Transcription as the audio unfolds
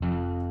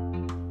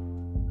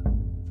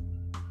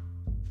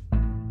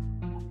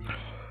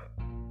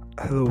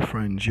Hello,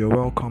 friends. You're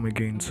welcome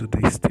again to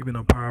the Stephen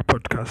Opara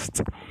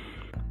podcast.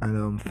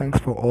 And thanks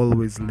for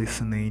always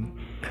listening.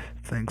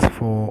 Thanks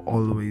for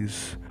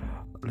always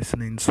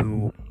listening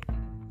to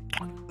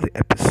the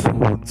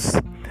episodes.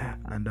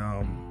 And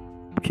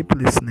keep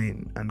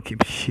listening and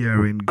keep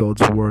sharing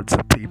God's word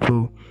to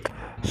people.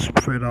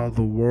 Spread out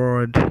the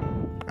word.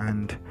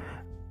 And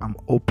I'm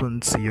open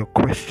to your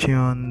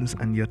questions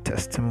and your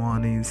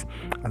testimonies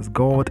as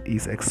God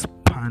is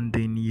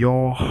expanding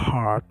your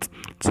heart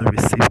to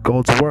receive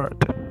God's word.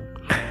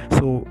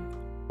 So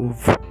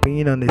we've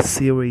been on a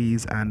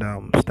series and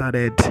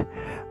started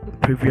the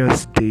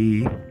previous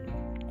day.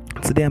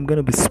 Today I'm going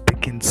to be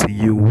speaking to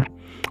you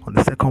on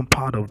the second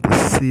part of the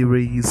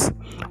series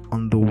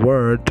on the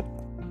word,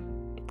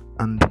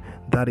 and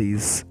that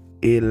is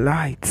a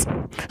light.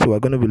 So we're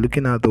going to be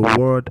looking at the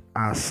word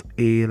as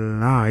a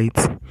light.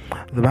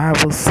 The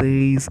Bible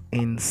says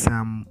in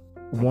Psalm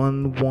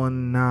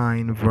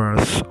 119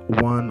 verse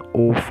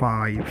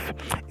 105,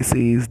 it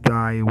says,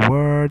 "Thy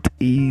word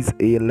is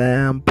a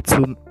lamp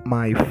to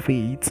my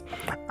feet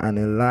and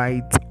a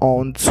light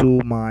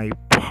unto my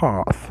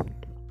path."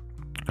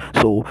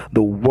 So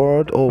the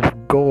word of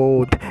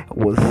God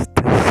was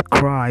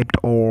described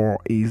or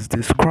is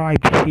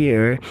described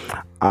here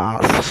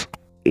as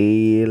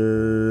a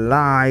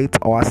light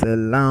or as a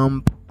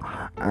lamp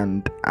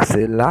and as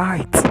a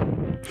light.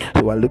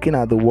 So we're looking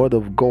at the word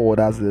of God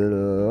as a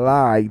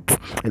light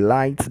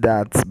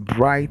that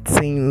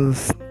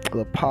brightens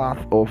the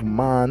path of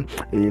man,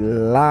 a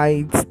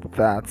light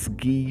that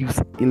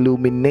gives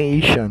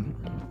illumination.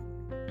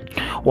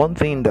 One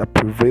thing that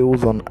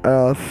prevails on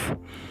earth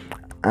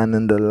and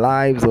in the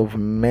lives of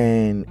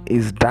men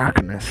is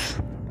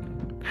darkness.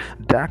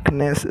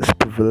 Darkness is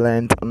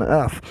prevalent on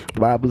earth. The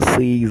Bible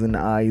says in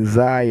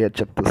Isaiah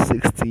chapter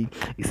 60,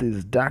 it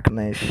says,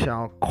 "Darkness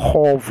shall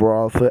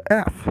cover the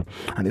earth,"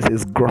 and it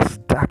says, "gross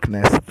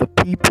darkness the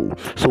people."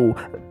 So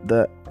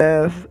the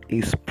earth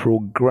is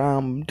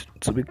programmed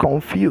to be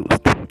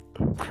confused.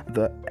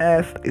 The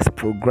earth is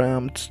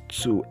programmed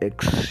to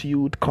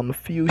exude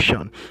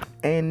confusion.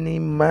 Any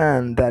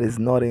man that is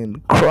not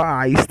in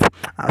Christ,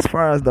 as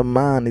far as the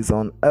man is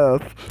on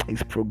earth,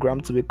 is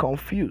programmed to be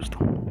confused.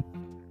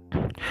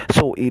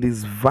 So it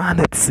is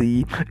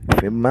vanity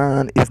if a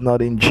man is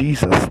not in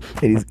Jesus.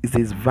 It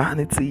is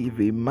vanity if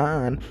a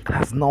man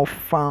has not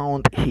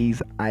found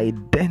his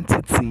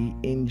identity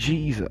in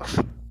Jesus.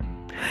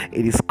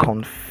 It is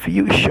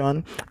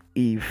confusion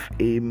if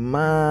a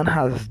man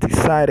has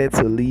decided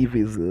to live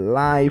his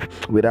life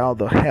without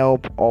the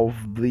help of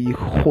the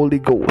Holy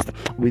Ghost,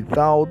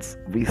 without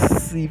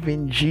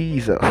receiving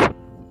Jesus.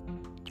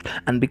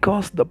 And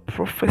because the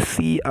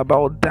prophecy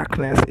about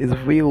darkness is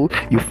real,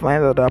 you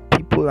find that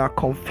people are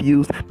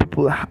confused.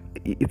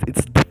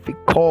 It's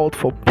difficult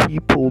for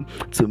people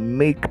to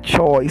make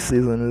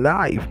choices in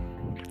life.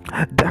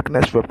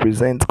 Darkness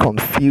represents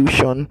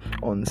confusion,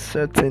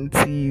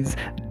 uncertainties,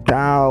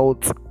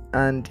 doubt,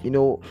 and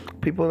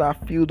people are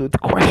filled with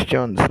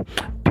questions.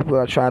 People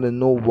are trying to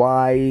know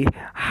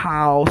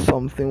how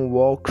something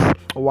works,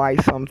 why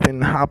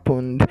something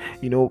happened.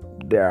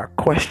 There are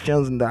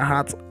questions in the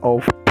hearts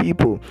of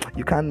people.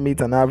 You can't meet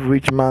an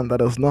average man that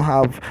does not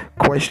have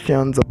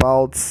questions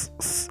about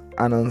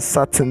an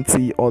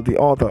uncertainty or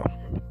the other.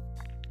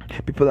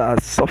 People are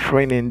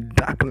suffering in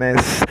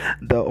darkness.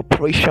 The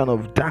operation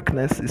of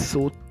darkness is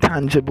so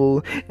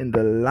tangible in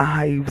the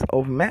lives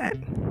of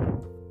men.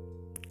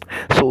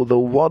 So the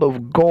word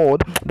of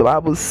God, the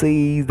Bible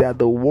says that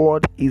the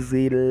word is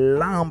a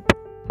lamp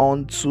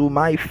unto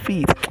my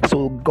feet.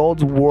 So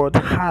God's word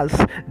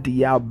has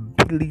the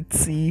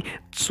ability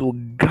to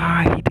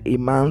guide a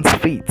man's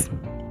feet.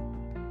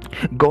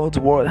 God's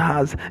word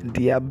has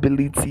the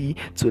ability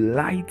to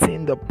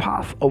lighten the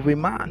path of a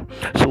man.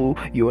 So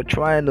you're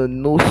trying to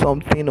know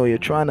something, or you're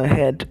trying to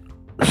head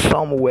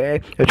somewhere,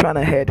 you're trying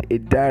to head a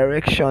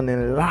direction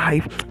in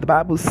life. The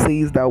Bible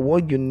says that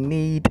what you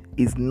need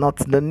is not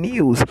the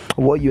news.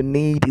 What you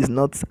need is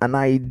not an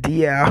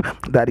idea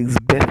that is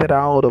birthed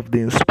out of the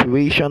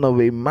inspiration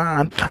of a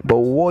man, but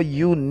what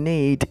you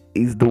need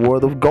is the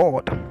word of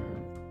God.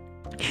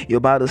 You're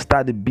about to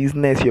start a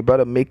business, you're about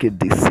to make a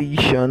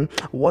decision.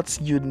 What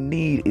you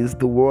need is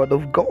the word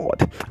of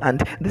God.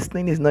 And this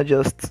thing is not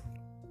just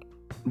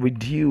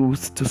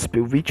reduced to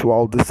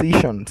spiritual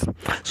decisions.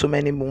 So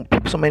many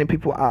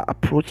people are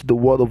approach the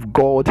word of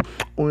God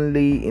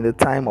only in the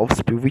time of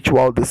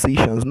spiritual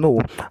decisions. No,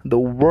 the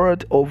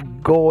word of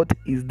God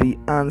is the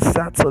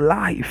answer to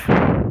life.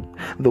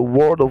 The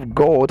word of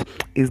God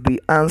is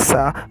the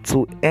answer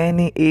to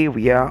any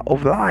area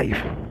of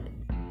life.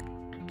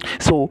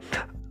 So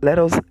let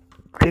us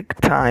take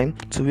time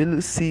to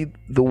really see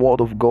the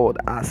word of God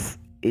as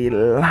a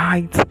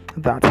light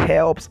that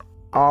helps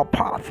our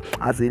path,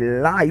 as a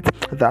light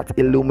that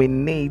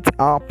illuminates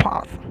our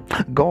path.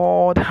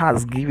 God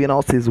has given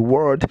us his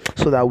word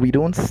so that we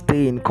don't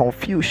stay in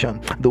confusion.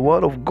 The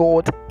word of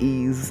God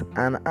is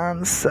an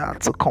answer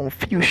to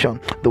confusion.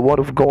 The word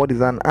of God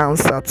is an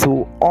answer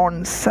to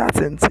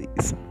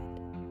uncertainties.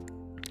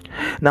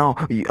 Now,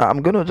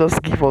 I'm going to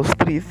just give us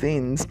three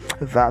things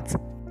that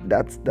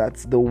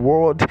that the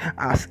word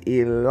as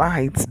a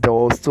light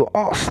does to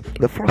us.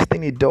 The first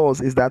thing it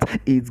does is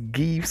that it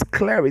gives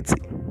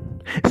clarity.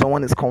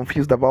 Someone is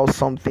confused about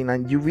something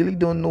and you really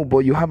don't know, but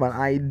you have an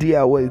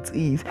idea what it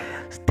is.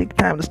 Take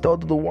time to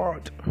study the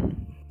word.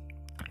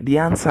 The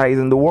answer is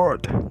in the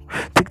word.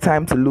 Take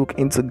time to look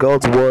into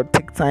God's word.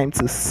 Take time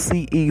to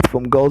see it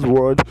from God's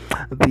word.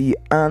 The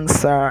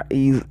answer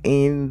is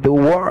in the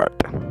word.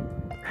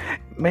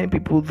 Many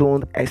people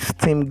don't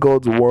esteem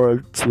God's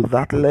word to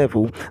that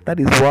level. That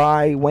is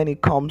why when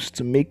it comes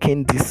to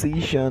making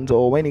decisions,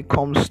 or when it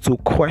comes to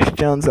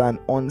questions and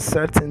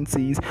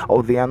uncertainties,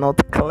 or they are not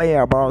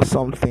clear about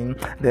something,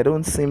 they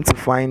don't seem to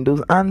find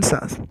those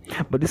answers.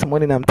 But this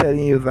morning I'm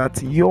telling you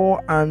that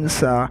your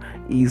answer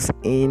is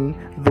in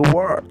the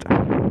word.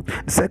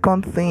 The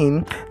second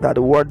thing that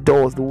the word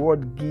does, the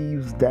word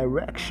gives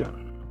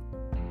direction.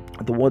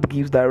 The word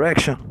gives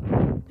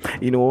direction.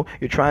 You're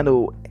trying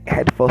to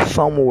head for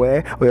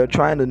somewhere, or you're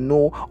trying to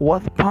know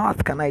what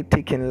path can I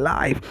take in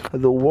life.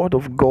 The word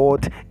of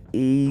God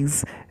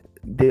is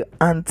the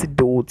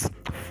antidote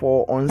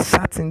for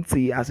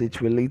uncertainty as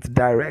it relates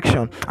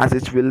direction, as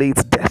it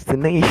relates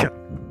destination.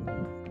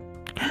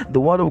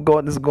 The word of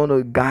God is going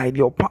to guide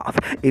your path.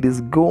 It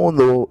is going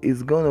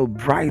to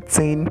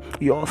brighten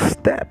your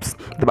steps.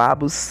 The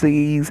Bible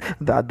says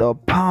that the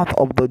path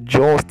of the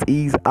just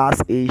is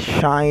as a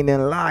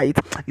shining light.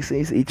 It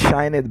says it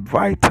shineth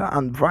brighter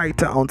and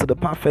brighter unto the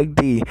perfect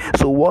day.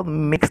 So what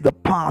makes the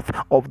path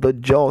of the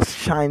just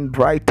shine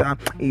brighter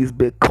is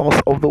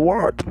because of the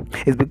word.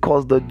 It's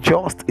because the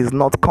just is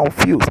not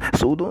confused.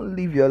 So don't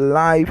live your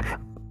life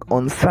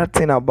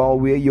uncertain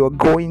about where you're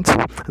going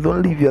to.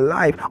 Don't live your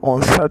life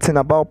uncertain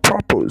about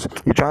purpose.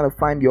 You're trying to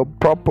find your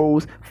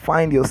purpose,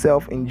 find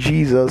yourself in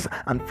Jesus,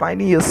 and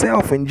finding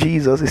yourself in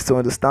Jesus is to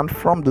understand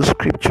from the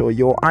scripture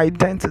your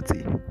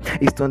identity.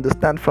 Is to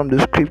understand from the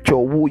scripture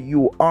who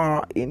you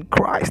are in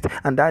Christ,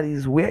 and that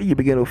is where you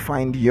begin to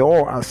find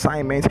your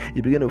assignment.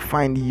 You begin to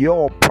find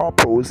your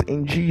purpose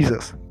in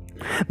Jesus.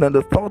 Now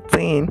the third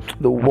thing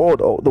the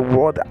word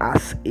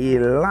as a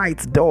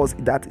light does,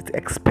 that it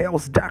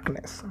expels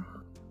darkness.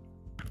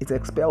 It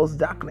expels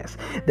darkness.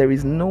 There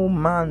is no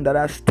man that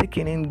has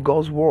taken in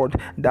God's word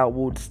that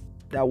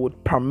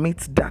would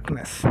permit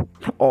darkness,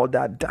 or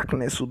that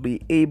darkness will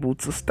be able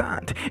to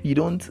stand.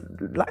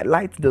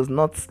 Light does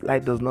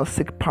not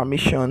seek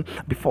permission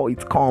before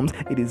it comes.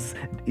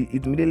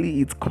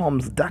 Immediately it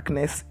comes,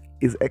 darkness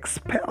is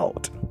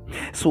expelled.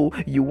 So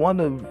you want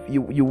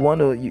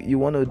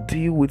to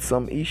deal with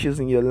some issues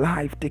in your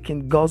life,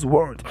 taking God's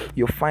word.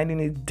 You're finding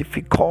it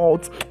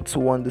difficult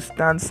to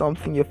understand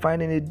something. You're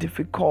finding it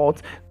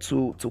difficult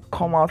to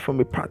come out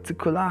from a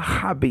particular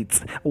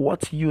habit.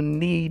 What you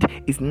need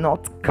is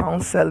not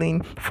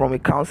counseling from a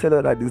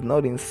counselor that is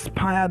not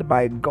inspired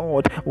by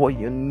God. What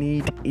you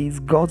need is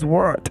God's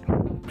word.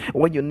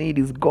 What you need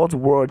is God's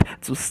word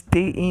to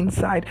stay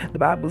inside. The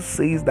Bible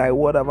says, "Thy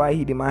word have I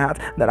hid in my heart,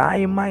 that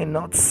I might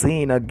not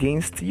sin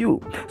against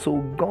you." So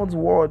God's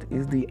word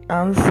is the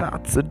answer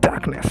to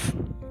darkness.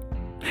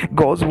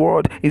 God's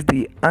word is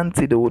the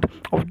antidote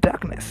of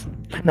darkness.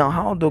 Now,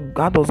 how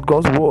does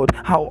God's word,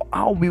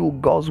 how will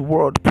God's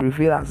word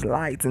prevail as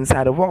light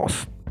inside of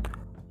us?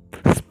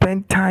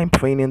 Spend time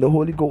praying in the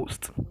Holy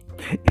Ghost.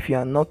 If you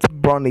are not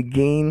born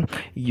again,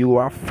 you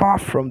are far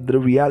from the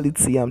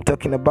reality I'm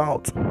talking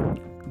about.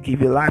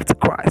 Give your life to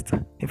Christ.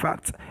 In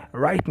fact,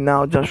 right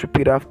now, just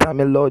repeat after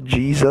me. Lord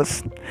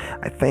Jesus,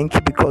 I thank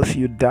you because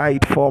you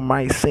died for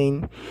my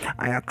sin.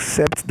 I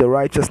accept the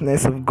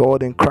righteousness of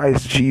God in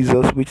Christ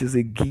Jesus, which is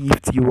a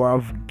gift you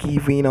have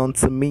given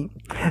unto me.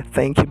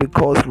 Thank you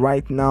because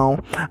right now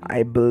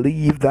I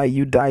believe that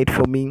you died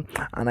for me,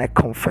 and I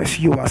confess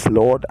you as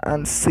Lord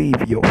and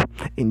Savior.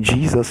 In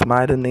Jesus'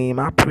 mighty name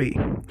I pray.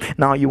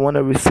 Now you want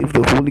to receive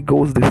the Holy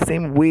Ghost the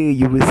same way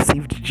you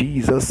received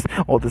Jesus,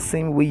 or the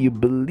same way you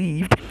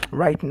believed.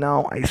 Right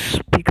now I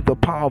speak the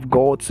power of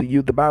God to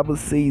you. The Bible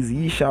says,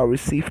 "Ye shall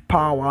receive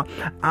power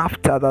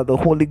after that the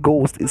Holy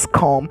Ghost is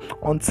come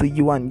unto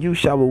you, and you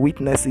shall be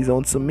witnesses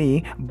unto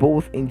me,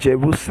 both in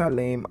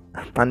Jerusalem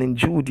and in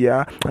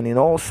Judea and in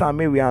all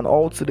Samaria and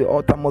all to the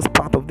uttermost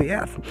part of the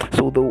earth."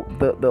 So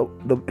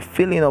the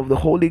filling of the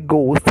Holy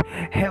Ghost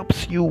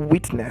helps you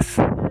witness.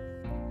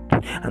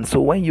 And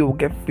so when you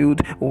get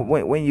filled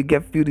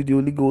with the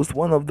Holy Ghost,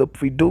 one of the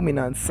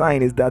predominant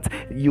signs is that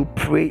you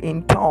pray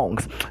in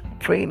tongues.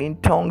 Praying in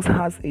tongues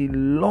has a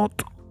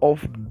lot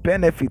of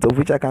benefits, of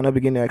which I cannot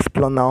begin to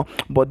explain now,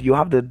 but you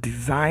have the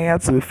desire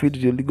to be filled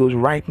with the Holy Ghost.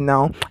 Right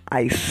now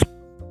I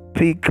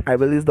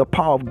release the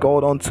power of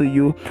God unto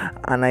you,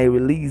 and I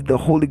release the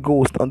Holy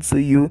Ghost unto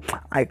you.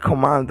 I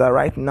command that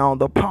right now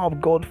the power of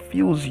God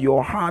fills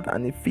your heart,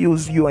 and it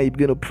fills you, and you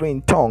begin to pray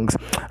in tongues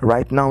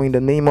right now in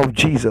the name of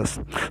Jesus.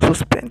 So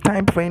spend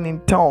time praying in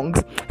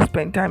tongues,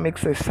 spend time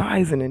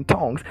exercising in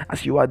tongues.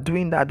 As you are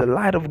doing that, the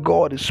light of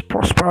God is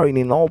prospering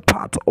in all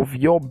parts of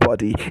your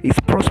body, is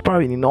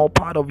prospering in all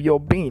part of your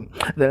being.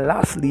 Then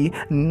lastly,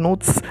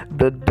 note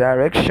the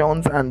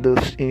directions and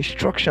the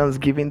instructions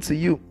given to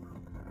you.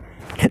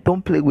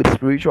 Don't play with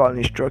spiritual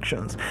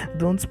instructions.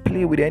 Don't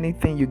play with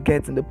anything you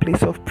get in the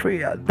place of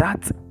prayer.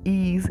 That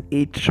is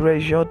a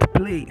treasured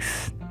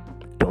place.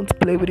 Don't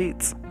play with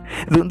it.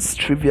 Don't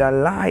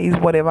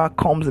trivialize whatever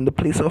comes in the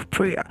place of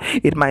prayer.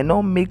 It might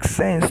not make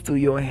sense to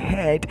your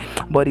head,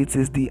 but it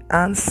is the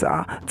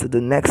answer to the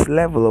next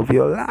level of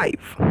your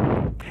life.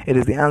 It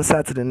is the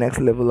answer to the next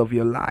level of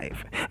your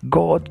life.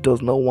 God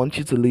does not want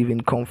you to live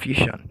in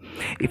confusion.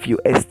 If you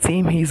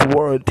esteem His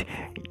word,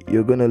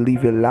 you're going to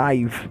live a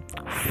life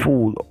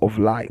full of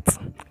light.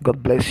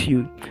 God bless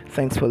you.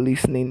 Thanks for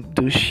listening.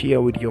 Do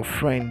share with your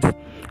friends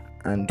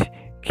and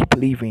keep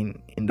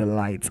living in the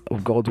light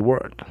of God's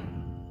word.